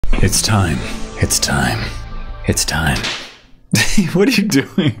It's time. It's time. It's time. What are you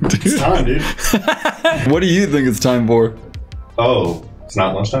doing, dude? It's time, dude. What do you think it's time for? Oh, it's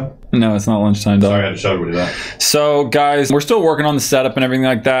not lunchtime? No, it's not lunchtime, dog. Sorry, I had to show everybody that. So, guys, we're still working on the setup and everything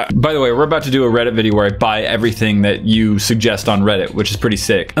like that. By the way, we're about to do a Reddit video where I buy everything that you suggest on Reddit, which is pretty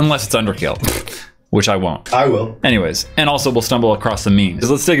sick. Unless it's Underkill, which I won't. I will. Anyways, and also we'll stumble across the memes.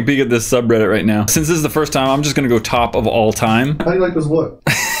 So let's take a peek at this subreddit right now. Since this is the first time, I'm just gonna go top of all time. How do you like this look?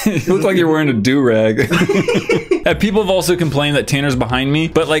 You look like you're wearing a do-rag. People have also complained that Tanner's behind me,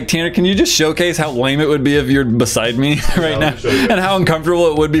 but like, Tanner, can you just showcase how lame it would be if you're beside me right now? And how uncomfortable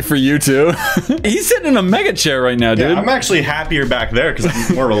it would be for you too? He's sitting in a mega chair right now, dude. Yeah, I'm actually happier back there because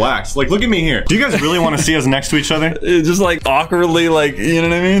I'm more relaxed. Like, look at me here. Do you guys really want to see us next to each other? It's just like awkwardly, like, you know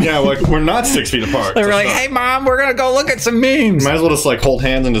what I mean? Yeah, like we're not 6 feet apart. We're like, hey mom, we're gonna go look at some memes. Might as well just like hold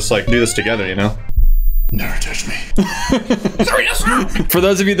hands and just like do this together, you know? Never touch me. Sorry, yes, sir. For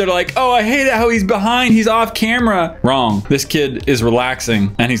those of you that are like, oh, I hate it how he's behind, he's off camera. Wrong. This kid is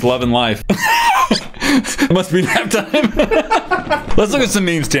relaxing and he's loving life. Must be nap time. Let's look at some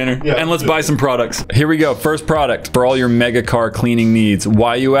memes, Tanner, and let's buy some products. Here we go. First product for all your mega car cleaning needs.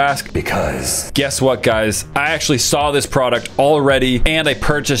 Why, you ask? Because. Guess what, guys? I actually saw this product already and I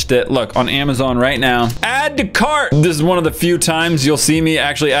purchased it. Look, on Amazon right now. Add to cart. This is one of the few times you'll see me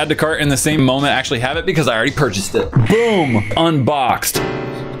actually add to cart in the same moment I actually have it because I already purchased it. Boom. Unboxed.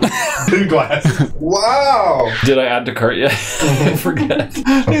 Two glasses. Wow. Did I add to cart yet? I forget. These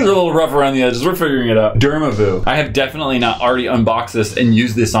are a little rough around the edges. We're figuring it out. Dermavoo. I have definitely not already unboxed this and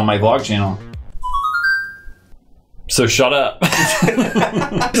used this on my vlog channel. So shut up.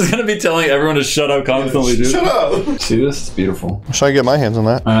 I'm just gonna be telling everyone to shut up constantly, dude. Shut up. See this? It's beautiful. Should I get my hands on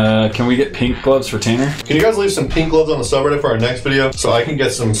that? Can we get pink gloves for Tanner? Can you guys leave some pink gloves on the subreddit for our next video so I can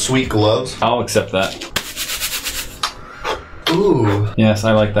get some sweet gloves? I'll accept that. Ooh. Yes,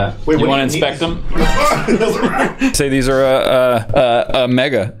 I like that. Wait, you want to inspect them? Say these are a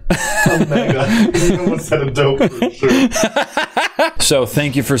mega. A mega. You almost said a dope for sure. So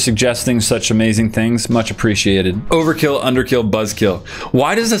thank you for suggesting such amazing things. Much appreciated. Overkill, underkill, buzzkill.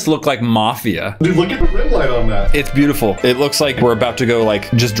 Why does this look like Mafia? Dude, look at the red light on that. It's beautiful. It looks like we're about to go like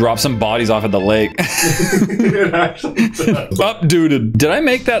just drop some bodies off at the lake. It actually does. Updooted. Did I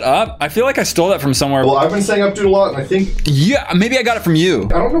make that up? I feel like I stole that from somewhere. Well, I've been saying updude a lot, and I think... Yeah, maybe I got it from you.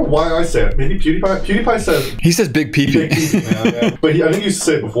 I don't know why I say it. Maybe PewDiePie? PewDiePie says... He says big pee-pee. Big pee-pee now, yeah. But I think you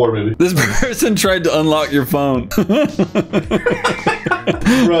said it before, maybe. This person tried to unlock your phone. Bro,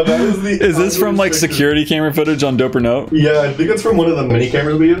 that is the... Is this from like security camera footage on Dope or Note? Yeah, I think it's from one of the mini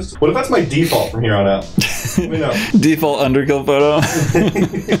cameras we used. What if that's my default from here on out? Let me know. Default underkill photo.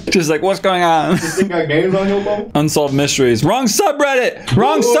 Just like, what's going on? You think got games on your phone? Unsolved mysteries. Wrong subreddit!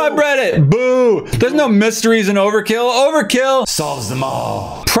 Wrong subreddit! Boo! There's no mysteries in Overkill. Overkill solves them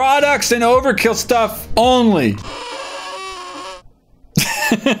all. Products and Overkill stuff only.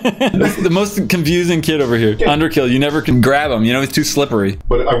 The most confusing kid over here. Underkill, you never can grab him. You know, he's too slippery.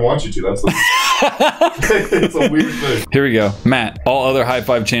 But I want you to. That's the... It's a weird thing. Here we go. Matt, all other high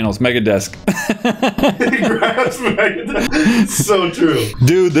five channels. Megadesk. He grabs Megadesk. So true.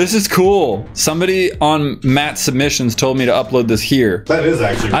 Dude, this is cool. Somebody on Matt's submissions told me to upload this here. That is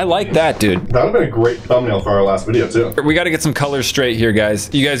actually... I like that, dude. That would have been a great thumbnail for our last video, too. We got to get some colors straight here, guys.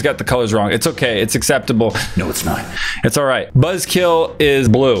 You guys got the colors wrong. It's okay. It's acceptable. No, it's not. It's all right. Buzzkill is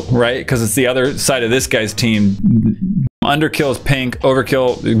blue, right? Because it's the other side of this guy's team. Underkill is pink,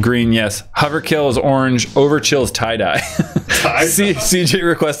 overkill green, yes. Hoverkill is orange, overchill is tie-dye. CJ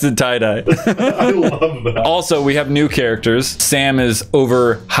requested tie-dye. I love that. Also, we have new characters. Sam is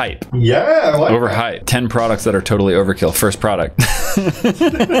overhype. Yeah, I like overhype. 10 products that are totally overkill. First product.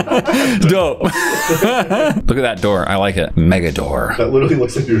 Dope. Look at that door. I like it. Mega door. That literally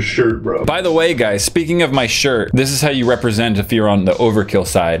looks like your shirt, bro. By the way, guys, speaking of my shirt, this is how you represent if you're on the overkill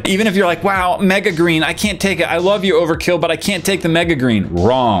side. Even if you're like, wow, mega green, I can't take it. I love you, overkill, but I can't take the mega green.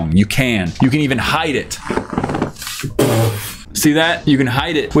 Wrong. You can. You can even hide it. See that? You can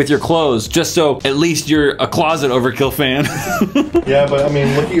hide it with your clothes, just so at least you're a closet Overkill fan. Yeah, but I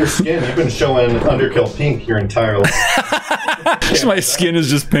mean, look at your skin. You've been showing Underkill pink your entire life. My skin is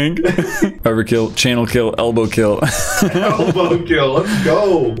just pink. Overkill, channel kill, elbow kill. Elbow kill, let's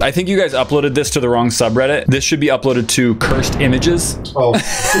go. I think you guys uploaded this to the wrong subreddit. This should be uploaded to Cursed Images. Oh.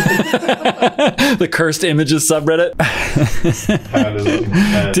 The Cursed Images subreddit.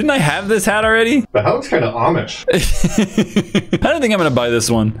 Didn't I have this hat already? The hat looks kind of Amish. I don't think I'm gonna buy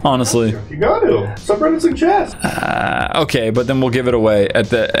this one, honestly. You got to. Subreddit suggest. Okay, but then we'll give it away at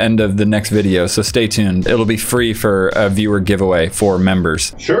the end of the next video, so stay tuned. It'll be free for viewer giveaway for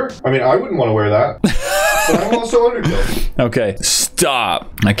members. Sure. I mean, I wouldn't want to wear that. But I'm also Overkill. Okay,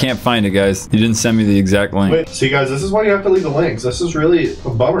 stop. I can't find it, guys. You didn't send me the exact link. Wait, see, guys, this is why you have to leave the links. This is really a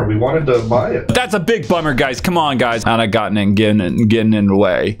bummer. We wanted to buy it. That's a big bummer, guys. Come on, guys. And I gotten it and getting in the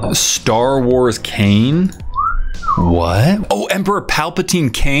way. Star Wars cane? What? Oh, Emperor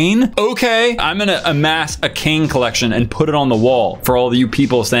Palpatine cane? Okay. I'm gonna amass a cane collection and put it on the wall for all of you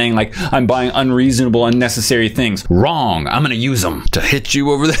people saying like I'm buying unreasonable, unnecessary things. Wrong. I'm gonna use them to hit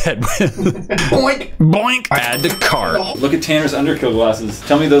you over the head with. Boink. Boink. Add to cart. Look at Tanner's Underkill glasses.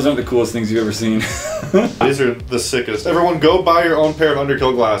 Tell me those aren't the coolest things you've ever seen. These are the sickest. Everyone go buy your own pair of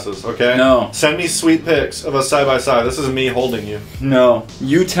Underkill glasses, okay? No. Send me sweet pics of us side by side. This is me holding you. No.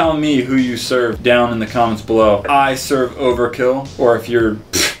 You tell me who you serve down in the comments below. I serve Overkill, or if you're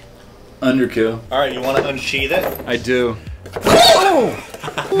Underkill. All right, you want to unsheath it? I do. Oh!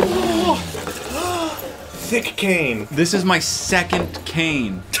 Thick cane. This is my second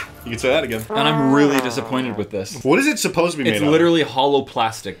cane. You can say that again. And I'm really disappointed with this. What is it supposed to be made It's of? literally hollow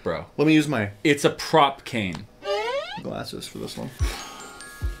plastic, bro. Let me use my It's a prop cane. glasses for this one.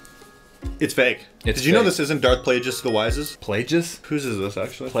 It's fake. It's Did you know fake. this isn't Darth Plagueis the Wisest? Plagueis? Whose is this,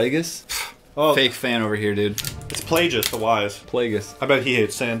 actually? Plagueis? Oh, Fake fan over here, dude. it's Plagueis the Wise. Plagueis. I bet he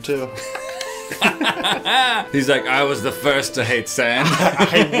hates sand, too. He's like, I was the first to hate sand.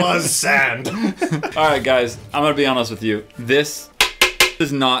 I was sand. Alright, guys, I'm gonna be honest with you. This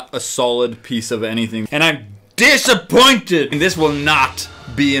is not a solid piece of anything. And I'm disappointed. This will not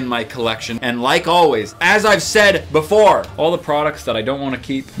be in my collection. And like always, as I've said before, all the products that I don't want to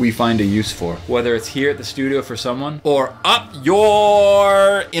keep, we find a use for. Whether it's here at the studio for someone, or up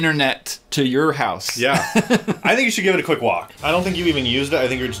your internet to your house. Yeah. I think you should give it a quick walk. I don't think you even used it. I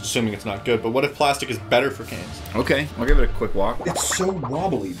think you're just assuming it's not good. But what if plastic is better for cans? Okay, I'll give it a quick walk. It's so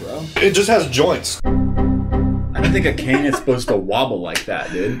wobbly, bro. It just has joints. I don't think a cane is supposed to wobble like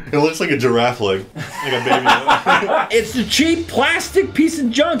that, dude. It looks like a giraffe leg. Like a baby. It's a cheap plastic piece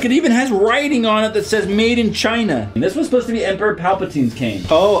of junk. It even has writing on it that says made in China. And this was supposed to be Emperor Palpatine's cane.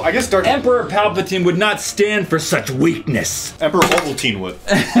 Oh, I guess Emperor Palpatine would not stand for such weakness. Emperor Ovaltine would.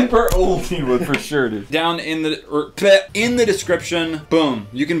 Emperor Ovaltine would for sure, dude. Down in the description, boom.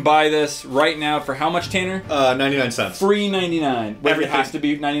 You can buy this right now for how much, Tanner? 99 cents. Free 99. Wait, it has to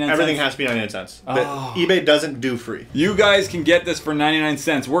be 99 cents? Everything has to be 99 cents. But eBay doesn't do free. You guys can get this for 99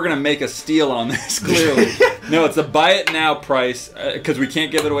 cents. We're gonna make a steal on this, clearly. No, it's a buy it now price, because we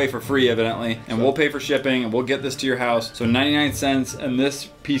can't give it away for free, evidently. And we'll pay for shipping, and we'll get this to your house. So 99 cents, and this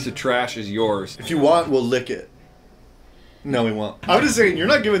piece of trash is yours. If you want, we'll lick it. No, we won't. I'm just saying, you're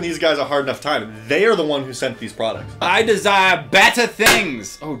not giving these guys a hard enough time. They are the one who sent these products. I desire better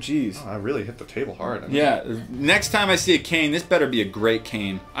things. Oh, jeez. Oh, I really hit the table hard. I mean, Yeah, next time I see a cane, this better be a great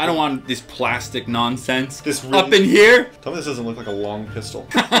cane. I don't want this plastic nonsense This really- up in here. Tell me this doesn't look like a long pistol.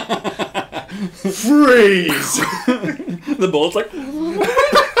 Freeze! The bullet's like...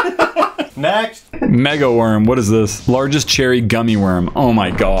 Next. Mega worm, what is this? Largest cherry gummy worm. Oh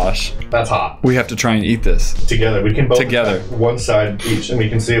my gosh. That's hot. We have to try and eat this. Together. We can both Together. attack one side each, and we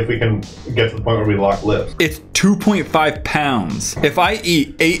can see if we can get to the point where we lock lips. It's 2.5 pounds. If I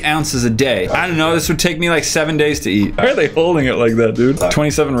eat 8 ounces a day, I don't know, this would take me like 7 days to eat. Why are they holding it like that, dude?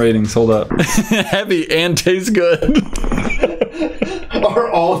 27 ratings, hold up. Heavy and tastes good.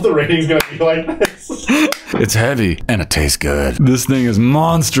 Are all of the ratings gonna be like this? It's heavy and it tastes good. This thing is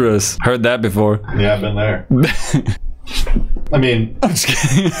monstrous. Heard that before. Yeah, I've been there. I mean... I'm just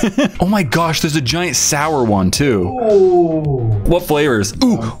kidding. Oh my gosh, there's a giant sour one too. Ooh. What flavors?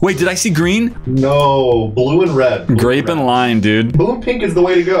 Ooh, wait, did I see green? No, blue and red. Grape and lime, dude. Blue and pink is the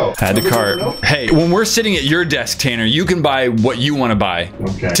way to go. Add to cart. Hey, when we're sitting at your desk, Tanner, you can buy what you want to buy.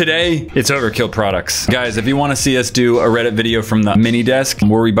 Okay. Today, it's Overkill products. Guys, if you want to see us do a Reddit video from the mini desk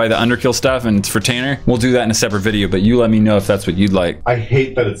where we buy the Underkill stuff and it's for Tanner, we'll do that in a separate video, but you let me know if that's what you'd like. I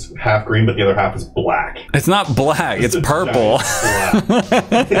hate that it's half green, but the other half is black. It's not black, it's purple. Black.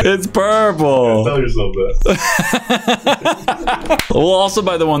 It's purple. Tell yourself that. We'll also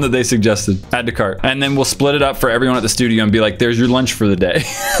buy the one that they suggested. Add to cart. And then we'll split it up for everyone at the studio and be like, there's your lunch for the day.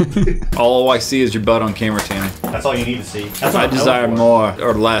 All I see is your butt on camera, Tanner. That's all you need to see. That's I desire more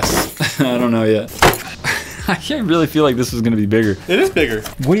or less. I don't know yet. I really feel like this was going to be bigger. It is bigger.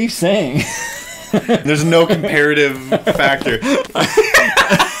 What are you saying? There's no comparative factor.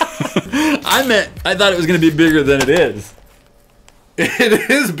 I thought it was going to be bigger than it is. It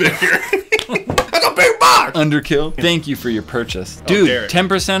is bigger. That's a big butt! fuck? Underkill. Thank you for your purchase. dare Dude, it.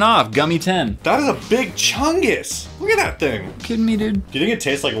 10% off. Gummy 10. That is a big chungus. Look at that thing. You kidding me, dude? Do you think it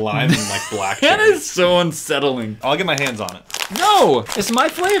tastes like lime and like black That cherry? is so unsettling. I'll get my hands on it. No, it's my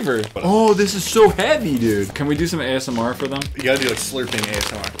flavor. Oh, this is so heavy, dude. Can we do some ASMR for them? You gotta do like slurping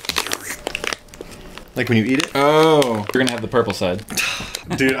ASMR. Like when you eat it? Oh. We're gonna have the purple side.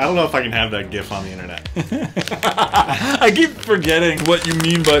 Dude, I don't know if I can have that GIF on the internet. I keep forgetting what you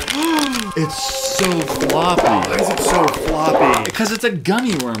mean by it's so floppy. Why is it so floppy? Because it's a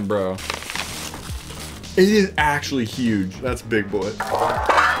gummy worm, bro. It is actually huge. That's big boy.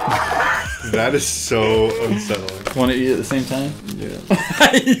 That is so unsettling. Want to eat at the same time? Yeah.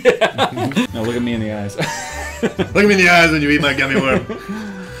 Yeah. Now look at me in the eyes. Look at me in the eyes when you eat my gummy worm.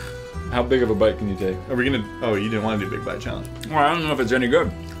 How big of a bite can you take? Are we gonna... Oh, you didn't want to do big bite challenge. Well, I don't know if it's any good.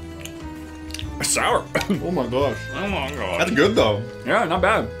 It's sour. Oh my gosh. Oh my god. That's good though. Yeah, not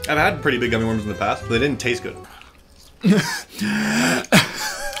bad. I've had pretty big gummy worms in the past, but they didn't taste good.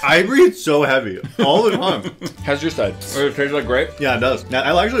 I breathe so heavy all the time. How's your side? Does it taste like grape? Yeah, it does. Now,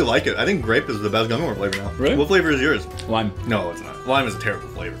 I actually like it. I think grape is the best gummy worm flavor now. Really? What flavor is yours? Lime. No, it's not. Lime is a terrible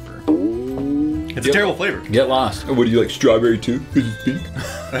flavor for. It's a terrible flavor. Get lost. What do you like, strawberry too? Because it's pink?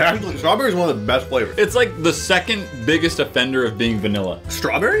 Actually, strawberry is one of the best flavors. It's like the second biggest offender of being vanilla.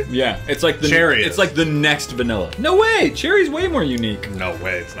 Strawberry? Yeah, it's like the Cherry It's is. like the next vanilla. No way, cherry's way more unique. No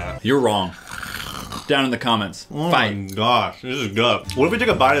way, it's not. You're wrong. Down in the comments. Oh Fight. my gosh, this is good. What if we took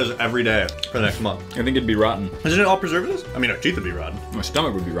a bite of this every day for the next month? I think it'd be rotten. Isn't it all preservatives? I mean, our teeth would be rotten. My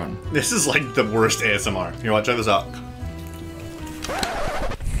stomach would be rotten. This is like the worst ASMR. You want to check this out?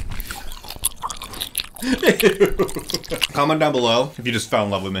 Comment down below if you just fell in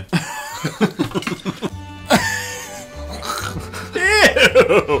love with me.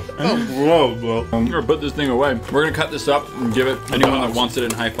 Oh, whoa, bro. I'm gonna put this thing away. We're gonna cut this up and give it anyone that wants it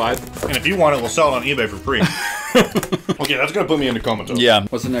in high five. And if you want it, we'll sell it on eBay for free. Okay, that's gonna put me into comatose. Yeah.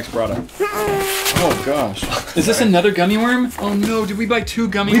 What's the next product? Oh gosh. Is this another gummy worm? Oh no, did we buy 2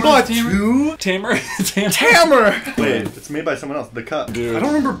 gummy worms? We bought Tamer? 2? Tamer? Tamer! Wait, it's made by someone else. The Cut. Dude. I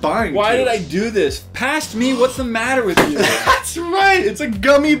don't remember buying Why 2. did I do this? Past me? What's the matter with you? That's right! It's a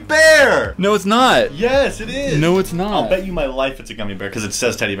gummy bear! No, it's not. Yes, it is! No, it's not. I'll bet you my life it's a gummy bear because it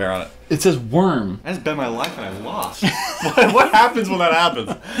says teddy bear on it. It says worm. I just bet my life and I lost. what happens when that happens?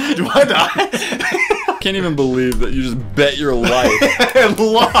 Do I die? Can't even believe that you just bet your life. And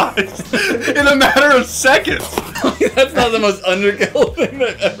lost in a matter of seconds. That's not the most underkill thing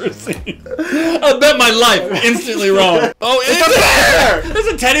I've ever seen. I bet my life. Instantly wrong. Oh, it's a bear! There's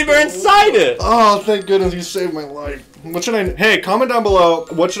a teddy bear inside it. Oh, thank goodness you saved my life. What should I... Hey, comment down below,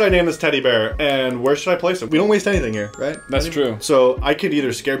 what should I name this teddy bear, and where should I place it? We don't waste anything here, right? That's true. So, I could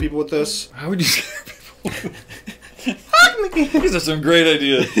either scare people with this. How would you scare people? These are some great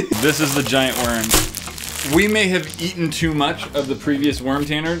ideas. This is the giant worm. We may have eaten too much of the previous worm,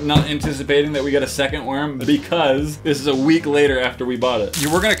 Tanner, not anticipating that we got a second worm because this is a week later after we bought it.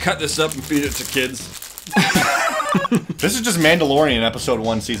 We're gonna cut this up and feed it to kids. This is just Mandalorian episode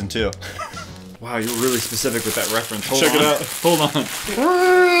 1, season 2. Wow, you're really specific with that reference. Check it out. Hold on.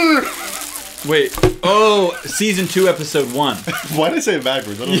 Wait. Oh, season 2, episode 1. Why did I say it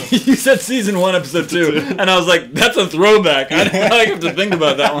backwards? I don't know. You said season 1, episode 2, and I was like, that's a throwback. I have to think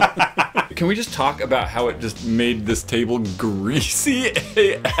about that one. Can we just talk about how it just made this table greasy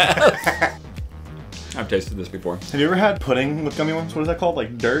AF? I've tasted this before. Have you ever had pudding with gummy worms? What is that called?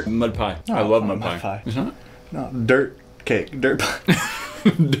 Like dirt? Mud pie. Oh, I love oh, mud mud pie. pie. Is it No, dirt cake. Dirt pie.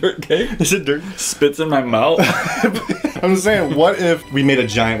 dirt cake? Is it dirt? Spits in my mouth. I'm just saying, what if we made a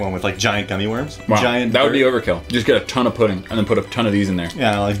giant one with like giant gummy worms? Wow, Giant that would be dirt? overkill. Just get a ton of pudding and then put a ton of these in there.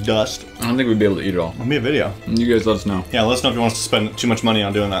 Yeah, like dust. I don't think we'd be able to eat it all. It'll be a video. You guys let us know. Yeah, let us know if you want us to spend too much money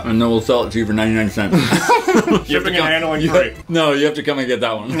on doing that. And then we'll sell it to you for 99 cents. Shipping and handling free. No, you have to come and get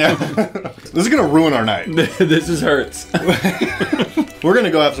that one. Yeah. This is gonna ruin our night. This is hurts. We're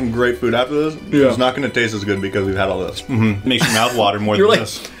gonna go have some great food after this. Yeah. It's not gonna taste as good because we've had all this. Makes your mouth water more You're than like,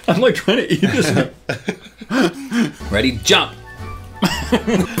 this. I'm like trying to eat this. Ready, jump.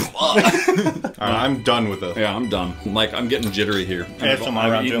 Alright, I'm done with this. Yeah, I'm done. Like, I'm getting jittery here. ASMR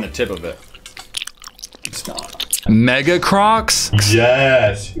I'm round eating two. the tip of it. Mega Crocs?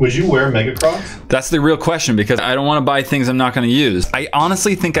 Yes. Would you wear Mega Crocs? That's the real question because I don't want to buy things I'm not going to use. I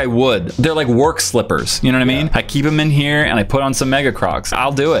honestly think I would. They're like work slippers. You know what I mean? I keep them in here and I put on some Mega Crocs.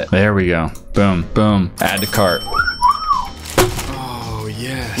 I'll do it. There we go. Boom, boom. Add to cart. Oh,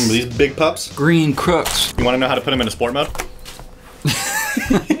 yes. Remember these big pups? Green Crooks. You want to know how to put them into sport mode?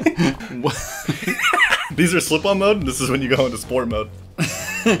 These are slip-on mode, and this is when you go into sport mode.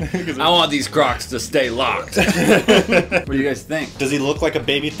 I want these Crocs to stay locked. What do you guys think? Does he look like a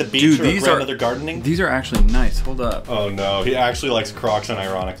baby at the beach Dude, or a grandmother gardening? These are actually nice. Hold up. Oh no, he actually likes Crocs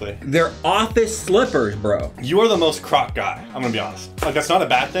unironically. They're office slippers, bro. You are the most Croc guy, I'm gonna be honest. Like, that's not a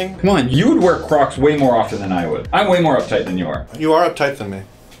bad thing. Come on, you would wear Crocs way more often than I would. I'm way more uptight than you are. You are uptight than me.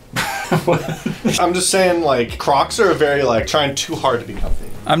 I'm just saying, like, Crocs are very, like, trying too hard to be comfy.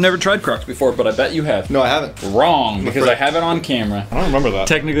 I've never tried Crocs before, but I bet you have. No, I haven't. Wrong, because I have it on camera. I don't remember that.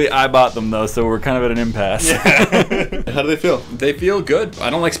 Technically, I bought them, though, so we're kind of at an impasse. Yeah. How do they feel? They feel good. I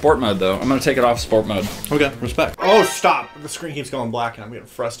don't like sport mode, though. I'm going to take it off sport mode. Okay, respect. Oh, stop. The screen keeps going black and I'm getting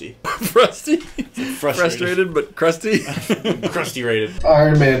frusty. Frusty? Frustrated, but crusty? Crusty rated.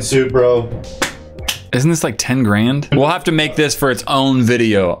 Iron Man suit, bro. Isn't this like 10 grand? We'll have to make this for its own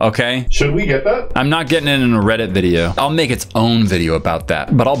video, okay? Should we get that? I'm not getting it in a Reddit video. I'll make its own video about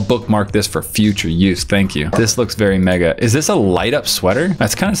that, but I'll bookmark this for future use. Thank you. This looks very mega. Is this a light up sweater?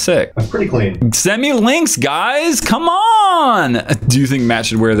 That's kind of sick. That's pretty clean. Send me links, guys. Come on. Do you think Matt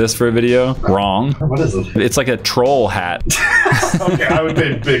should wear this for a video? Wrong. What is it? It's like a troll hat. Okay, I would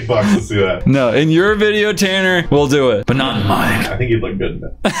pay big bucks to see that. No, in your video, Tanner, we'll do it, but not in mine. I think you'd look good in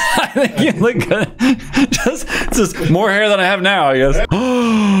it. I think you look good. just more hair than I have now, I guess.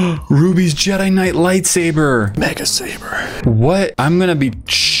 Ruby's Jedi Knight lightsaber. Mega saber. What? I'm gonna be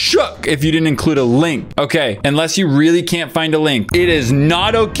shook if you didn't include a link. Okay, unless you really can't find a link. It is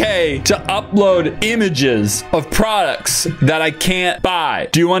not okay to upload images of products that I can't buy.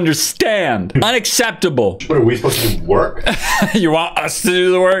 Do you understand? Unacceptable. What, are we supposed to do work? You want us to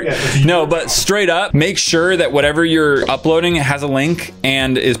do the work? Yeah. No, but straight up, make sure that whatever you're uploading has a link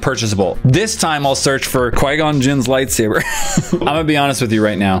and is purchasable. This time I'll search for Qui-Gon Jinn's lightsaber. I'm gonna be honest with you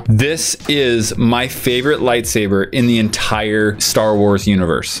right now. This is my favorite lightsaber in the entire Star Wars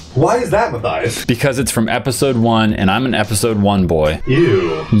universe. Why is that, Matthias? Because it's from episode 1 and I'm an episode 1 boy.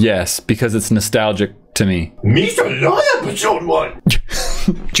 Ew. Yes, because it's nostalgic to me. Me from not episode 1.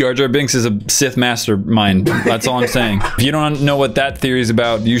 Jar Jar Binks is a Sith mastermind. That's all I'm saying. If you don't know what that theory is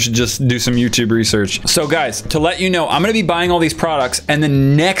about, you should just do some YouTube research. So guys, to let you know, I'm gonna be buying all these products and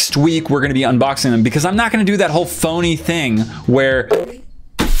then next week we're gonna be unboxing them because I'm not gonna do that whole phony thing where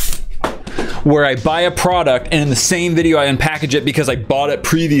I buy a product and in the same video I unpackage it because I bought it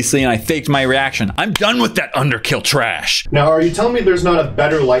previously and I faked my reaction. I'm done with that Underkill trash. Now, are you telling me there's not a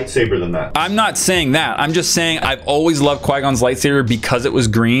better lightsaber than that? I'm not saying that. I'm just saying I've always loved Qui-Gon's lightsaber because it was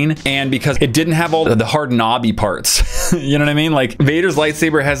green and because it didn't have all the hard knobby parts. You know what I mean? Like Vader's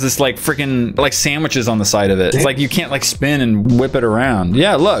lightsaber has this like freaking like sandwiches on the side of it. It's like you can't like spin and whip it around.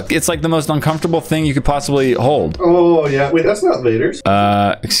 Yeah, look, it's like the most uncomfortable thing you could possibly hold. Oh, yeah. Wait, that's not Vader's.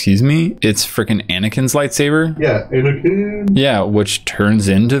 Excuse me? It's freaking Anakin's lightsaber. Yeah, Anakin. Yeah, which turns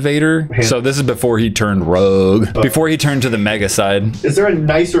into Vader. So this is before he turned rogue. Before he turned to the mega side. Is there a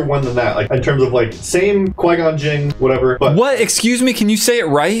nicer one than that? Like in terms of like same Qui-Gon Jinn, whatever. But what? Excuse me? Can you say it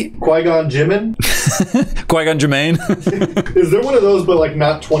right? Qui-Gon Jimin? Qui-Gon Jermaine? Is there one of those but like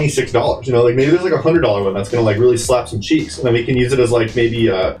not $26? You know, like maybe there's like $100 one that's gonna like really slap some cheeks, and then we can use it as like maybe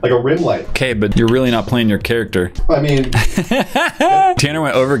like a rim light. Okay, but you're really not playing your character. I mean, Tanner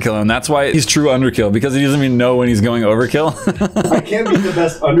went overkill, and that's why he's true underkill, because he doesn't even know when he's going overkill. I can't be the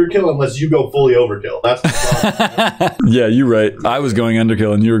best underkill unless you go fully overkill. That's the problem. Yeah, you're right. I was going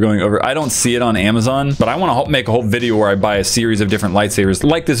underkill and you were going over. I don't see it on Amazon, but I want to make a whole video where I buy a series of different lightsabers.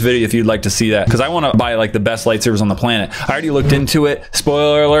 Like this video if you'd like to see that, because I want to buy like the best lightsabers on the planet. I already looked into it.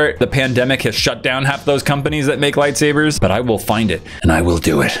 Spoiler alert, the pandemic has shut down half those companies that make lightsabers, but I will find it and I will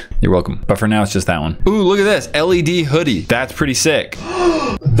do it. You're welcome. But for now, it's just that one. Ooh, look at this. LED hoodie. That's pretty sick.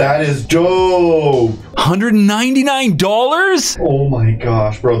 That is dope. $199? Oh my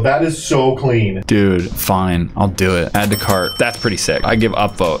gosh, bro. That is so clean. Dude, fine. I'll do it. Add to cart. That's pretty sick. I give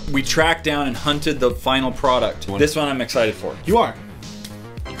upvote. We tracked down and hunted the final product. This one I'm excited for. You are.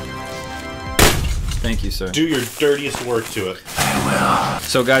 Thank you, sir. Do your dirtiest work to it. I will.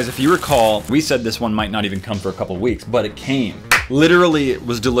 So guys, if you recall, we said this one might not even come for a couple weeks, but it came. Literally, it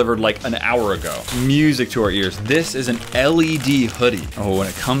was delivered like an hour ago. Music to our ears. This is an LED hoodie. Oh, when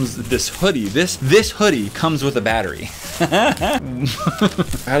it comes, this hoodie comes with a battery.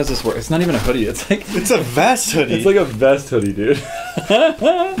 How does this work? It's not even a hoodie. It's like... It's a vest hoodie. It's like a vest hoodie, dude. You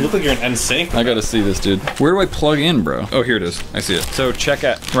look like you're an NSYNC. I gotta see this, dude. Where do I plug in, bro? Oh, here it is. I see it. So check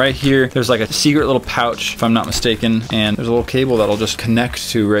out right here. There's like a secret little pouch, if I'm not mistaken. And there's a little cable that'll just connect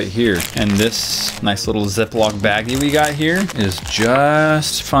to right here. And this nice little Ziploc baggie we got here is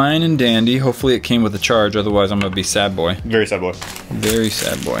just fine and dandy. Hopefully it came with a charge, otherwise I'm gonna be sad boy. Very sad boy. Very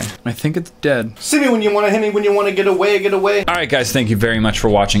sad boy. I think it's dead. See me when you want to hit me, when you want to get away, get away. All right, guys, thank you very much for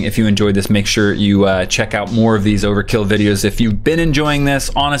watching. If you enjoyed this, make sure you check out more of these Overkill videos. If you've been enjoying this,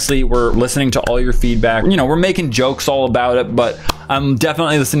 honestly, we're listening to all your feedback. You know, we're making jokes all about it, but I'm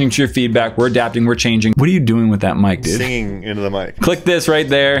definitely listening to your feedback. We're adapting, we're changing. What are you doing with that mic, dude? Singing into the mic. Click this right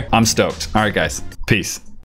there. I'm stoked. All right, guys, peace.